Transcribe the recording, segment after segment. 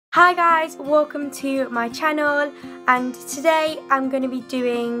Hi guys, welcome to my channel, and today I'm going to be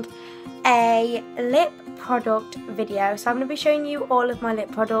doing a lip product video. So I'm going to be showing you all of my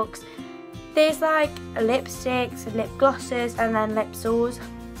lip products. There's like lipsticks, lip glosses, and then lip oils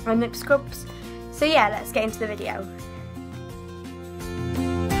and lip scrubs. So yeah, let's get into the video.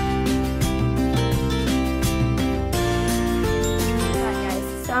 Right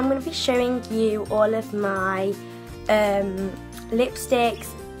guys, so I'm going to be showing you all of my lipsticks,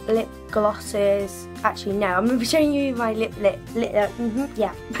 lip glosses. Actually no, I'm going to be showing you my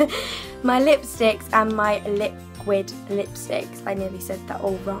my lipsticks and my liquid lipsticks. I nearly said that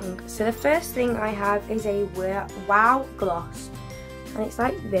all wrong. So the first thing I have is a Wow gloss, and it's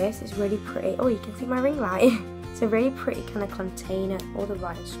like this. It's really pretty. Oh, you can see my ring light. It's a really pretty kind of container. All the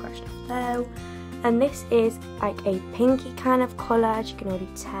lines scratched off though. And this is like a pinky kind of colour, as you can already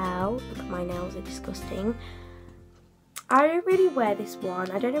tell. Look at my nails, are disgusting. I don't really wear this one.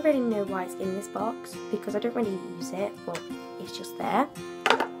 I don't really know why it's in this box because I don't really use it, but it's just there.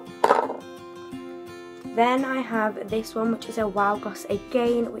 Then I have this one, which is a Wow gloss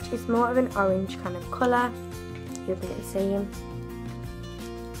again, which is more of an orange kind of colour. You're going to see them.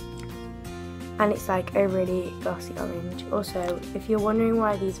 And it's like a really glossy orange. Also, if you're wondering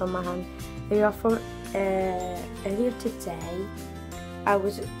why these are on my hand, they are from earlier today. I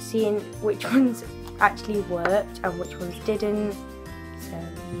was seeing which ones actually worked and which ones didn't, so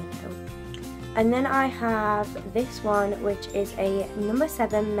you know. And then I have this one, which is a number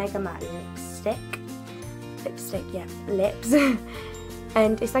 7 Mega Matte lipstick, yeah, lips.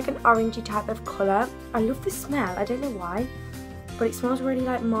 And it's like an orangey type of colour. I love the smell, I don't know why, but it smells really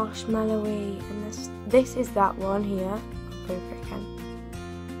like marshmallowy. And this is that one here. I'll go for it again.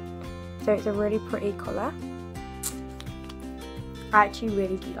 So it's a really pretty colour. I actually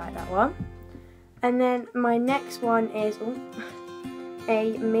really do like that one. And then my next one is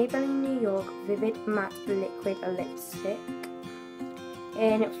a Maybelline New York Vivid Matte Liquid Lipstick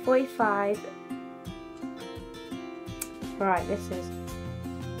in 45. Right, this is,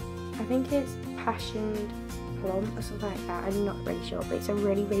 I think it's Passion Plum or something like that. I'm not really sure, but it's a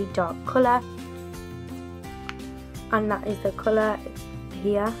really, really dark colour. And that is the colour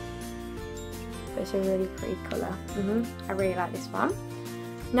here. But it's a really pretty colour. I really like this one.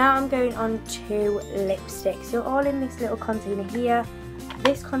 Now I'm going on to lipsticks. So all in this little container here.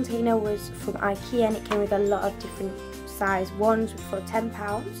 This container was from IKEA and it came with a lot of different size ones for £10.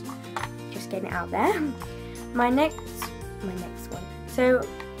 Just getting it out there. My next one. So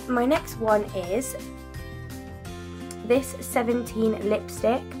my next one is this 17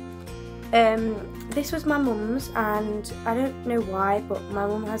 lipstick. This was my mum's, and I don't know why, but my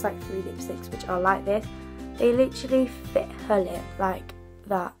mum has like 3 lipsticks which are like this. They literally fit her lip like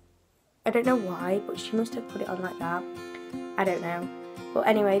that. I don't know why, but she must have put it on like that. I don't know. But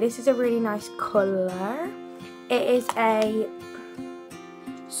anyway, this is a really nice colour. It is a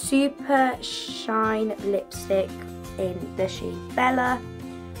Super Shine lipstick in the shade Bella,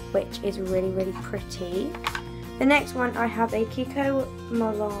 which is really, really pretty. The next one I have a Kiko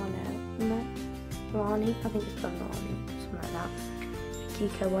Milani, I think it's Milani, something like that. A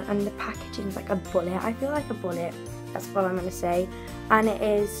Kiko one, and the packaging is like a bullet. I feel like a bullet. That's all I'm going to say. And it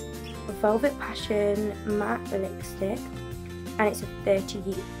is Velvet Passion Matte Lipstick, and it's a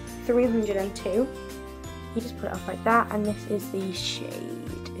 302. You just put it off like that, and this is the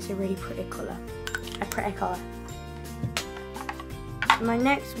shade. It's a really pretty colour. A pretty colour. My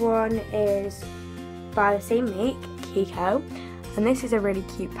next one is by the same make, Kiko, and this is a really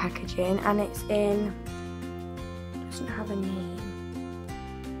cute packaging, and it's in, doesn't have a name.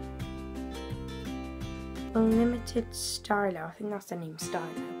 Unlimited Stylo, I think that's the name, Stylo.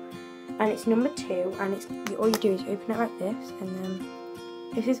 And it's number 2, and it's, all you do is open it like this, and then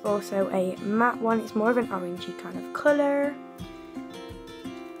this is also a matte one. It's more of an orangey kind of colour.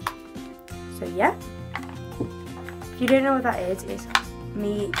 So yeah, if you don't know what that is, it's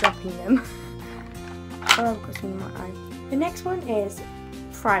me dropping them. Oh, I've got something in my eye. The next one is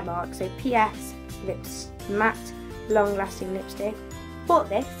Primark, so PS Lips Matte Long Lasting Lipstick. Bought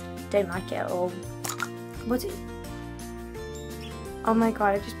this, don't like it at all. What's it? Oh my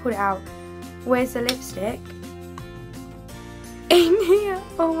god, I just put it out. Where's the lipstick? In here!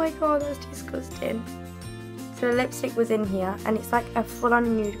 Oh my god, that's disgusting. So the lipstick was in here, and it's like a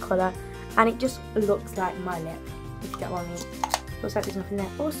full-on nude colour, and it just looks like my lip, if you get what I mean. Looks like there's nothing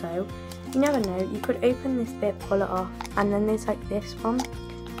there. Also, you never know, you could open this bit, pull it off, and then there's like this one.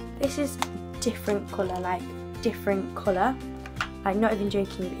 This is different colour, like different colour. Like, not even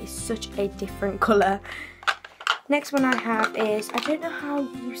joking, but it's such a different colour. Next one I have is, I don't know how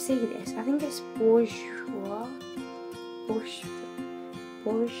you say this, I think it's bourgeois,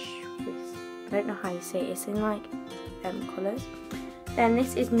 bourgeois. I don't know how you say it. It's in like colours. Then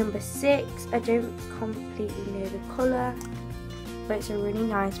this is number 6. I don't completely know the colour, but it's a really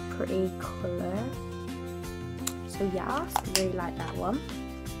nice, pretty colour. So yeah, I really like that one.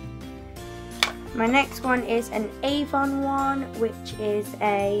 My next one is an Avon one, which is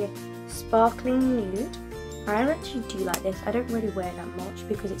a sparkling nude. I actually do like this. I don't really wear it that much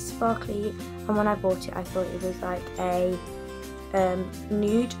because it's sparkly, and when I bought it I thought it was like a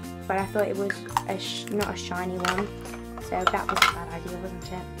nude, but I thought it was not a shiny one, so that was a bad idea,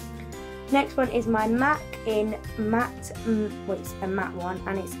 wasn't it? Next one is my MAC in matte, well, it's a matte one,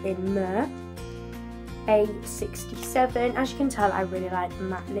 and it's in Myrrh A67. As you can tell, I really like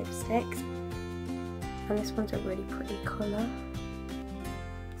matte lipsticks, and this one's a really pretty colour.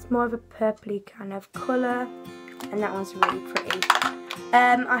 It's more of a purpley kind of colour, and that one's really pretty.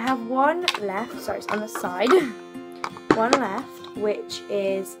 I have one left, sorry, it's on the side. One left, which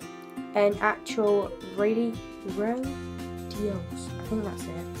is an actual really Radios, I think that's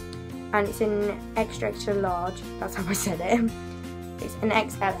it, and it's in extra large, that's how I said it. It's an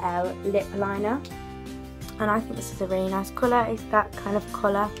XLL lip liner, and I think this is a really nice colour. It's that kind of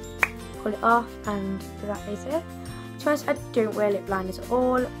colour. Pull it off and that is it. To be honest, I don't wear lip liners at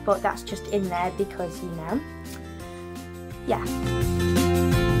all, but that's just in there because, you know, yeah.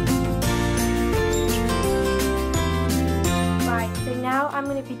 Right, so now I'm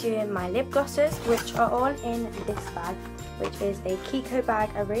going to be doing my lip glosses, which are all in this bag, which is a Kiko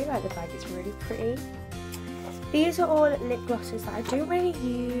bag. I really like the bag, it's really pretty. These are all lip glosses that I don't really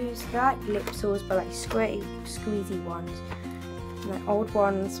use. They're like lip sores, but like squeezy ones. My old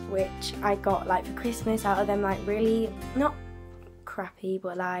ones, which I got like for Christmas out of them, like really not crappy,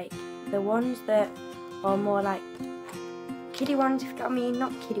 but like the ones that are more like kiddie ones, if you get what I mean.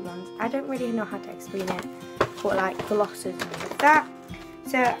 Not kiddie ones, I don't really know how to explain it, but like glosses and all of that.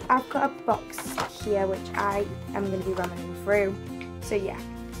 So I've got a box here which I am going to be running through. So yeah,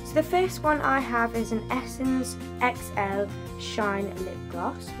 so the first one I have is an Essence XL Shine Lip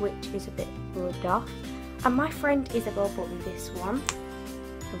Gloss, which is a bit rubbed off. And my friend Isabel bought me this one.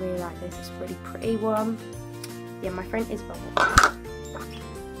 I really like this, it's a really pretty one. Yeah, my friend Isabel bought me.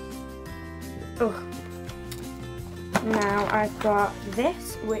 Oh. Now I've got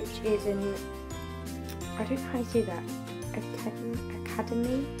this, which is an, I don't know how you say that,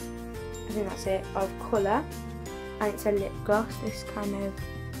 Academy, I think that's it, of colour. And it's a lip gloss, this kind of,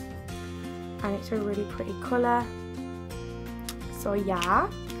 and it's a really pretty colour. So yeah.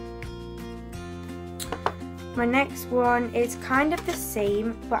 My next one is kind of the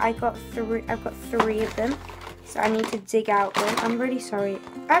same, but I've got three of them, so I need to dig out one. I'm really sorry.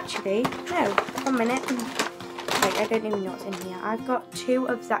 Actually, no, 1 minute. Wait, I don't even know what's in here. I've got 2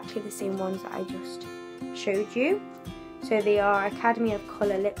 of exactly the same ones that I just showed you. So they are Academy of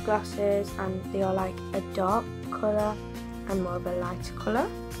Colour lip glosses, and they are like a dark colour and more of a lighter colour.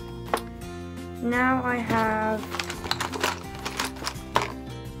 Now I have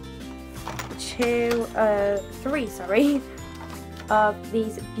 3 of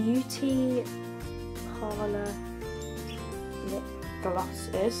these Beauty Parlour lip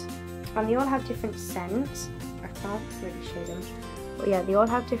glosses, and they all have different scents. I can't really show them, but yeah, they all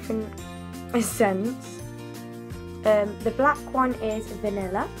have different scents. The black one is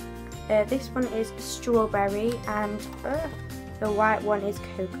vanilla, this one is strawberry, and the white one is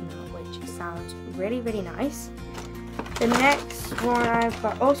coconut, which sounds really, really nice. The next one I've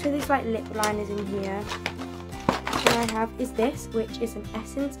got, also there's like lip liners in here. What I have is this, which is an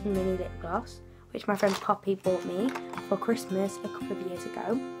Essence mini lip gloss, which my friend Poppy bought me for Christmas a couple of years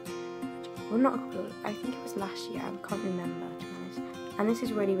ago. Well, not a couple of, I think it was last year, I can't remember to be honest. And this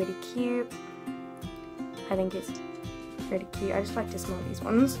is really, really cute. I think it's really cute. I just like to smell these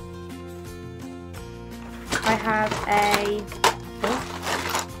ones. I have a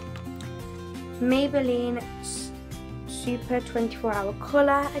Maybelline Super 24-hour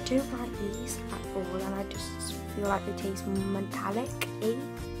colour. I don't like these at all, and I just feel like they taste metallic-y.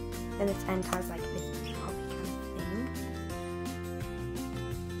 And this end has like this poppy kind of thing.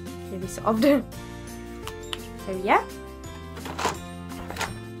 Really soft. So yeah.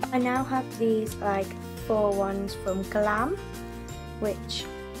 I now have these like 4 ones from Glam, which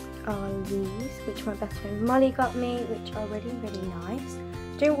are these, which my best friend Molly got me, which are really, really nice.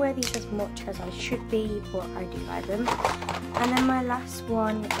 I don't wear these as much as I should be, but I do like them. And then my last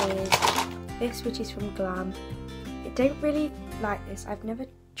one is this, which is from Glam. I don't really like this. I've never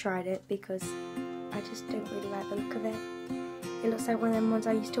tried it because I just don't really like the look of it. It looks like one of them ones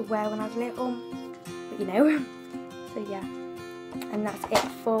I used to wear when I was little, but you know. So yeah, and that's it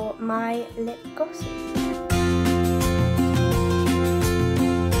for my lip glosses.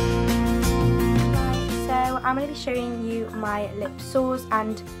 I'm going to be showing you my lip source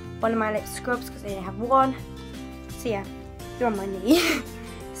and one of my lip scrubs because I only have one. So yeah, they're on my knee.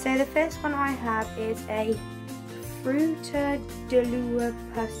 So the first one I have is a Fruta de Lua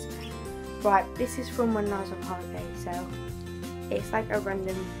Pus. Right, this is from when I was on holiday, so it's like a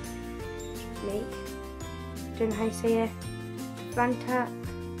random leak. Don't know how you say it. Fanta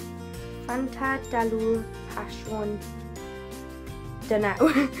de Lua Passion. Don't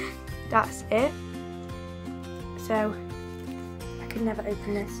know. That's it. So I could never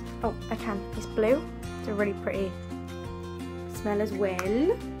open this. Oh, I can. It's blue. It's a really pretty smell as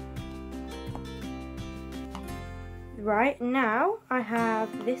well. Right, now I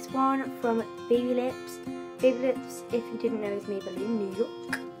have this one from Baby Lips. Baby Lips, if you didn't know, is Maybelline New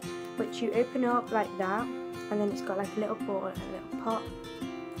York, which you open up like that, and then it's got like a little bottle and a little pot.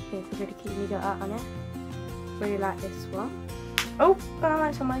 It's really cute and you got art on it. Really like this one. Oh,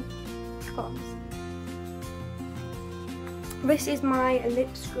 it's on my spots. This is my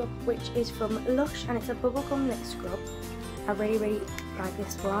lip scrub, which is from Lush, and it's a bubblegum lip scrub. I really like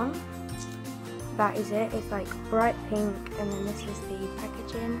this one. That is it. It's like bright pink, and then this is the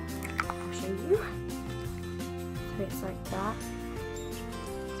packaging. I'll show you. So it's like that.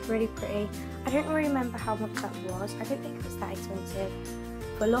 It's really pretty. I don't really remember how much that was. I don't think it was that expensive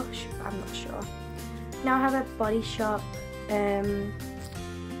for Lush, but I'm not sure. Now I have a Body Shop.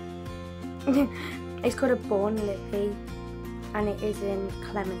 It's called a Born Lippy, and it is in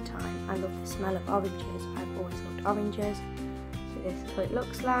Clementine. I love the smell of oranges. I've always loved oranges. So this is what it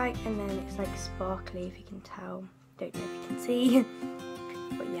looks like, and then it's like sparkly, if you can tell. Don't know if you can see.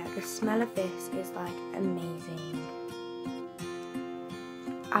 But yeah, the smell of this is like amazing.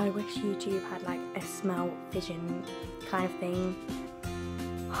 I wish YouTube had like a smell vision kind of thing.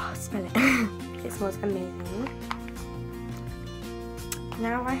 Oh, smell it. It smells amazing.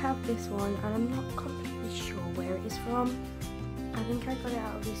 Now I have this one, and I'm not completely sure where it is from. I think I got it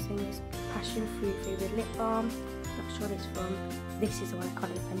out of this thing, this passion fruit flavoured lip balm. Not sure what it's from. This is the one I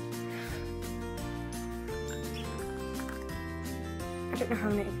can't open. I don't know how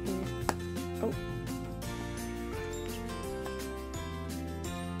I'm going to open this. Oh.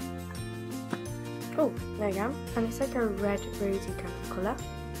 Oh, there we go. And it's like a red rosy kind of colour.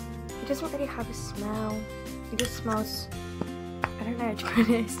 It doesn't really have a smell. It just smells, I don't know, to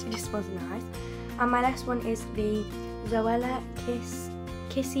be honest, it just smells nice. And my last one is the Zoella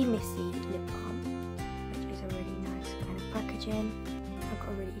Kissy Missy lip balm, which is a really nice kind of packaging. I've got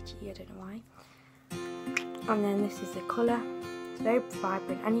a really itchy ear, I don't know why. And then this is the colour. It's very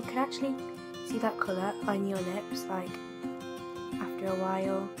vibrant, and you can actually see that colour on your lips, like after a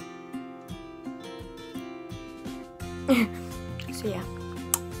while. So yeah.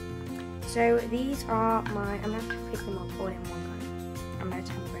 So these are my, I'm going to have to pick them up all in one go. I'm going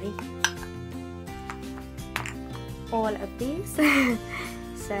to have ready. All of these.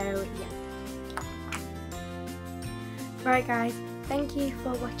 So yeah. Right guys, thank you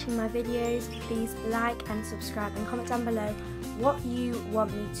for watching my videos. Please like and subscribe and comment down below what you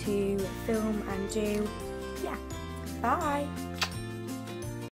want me to film and do. Yeah, bye.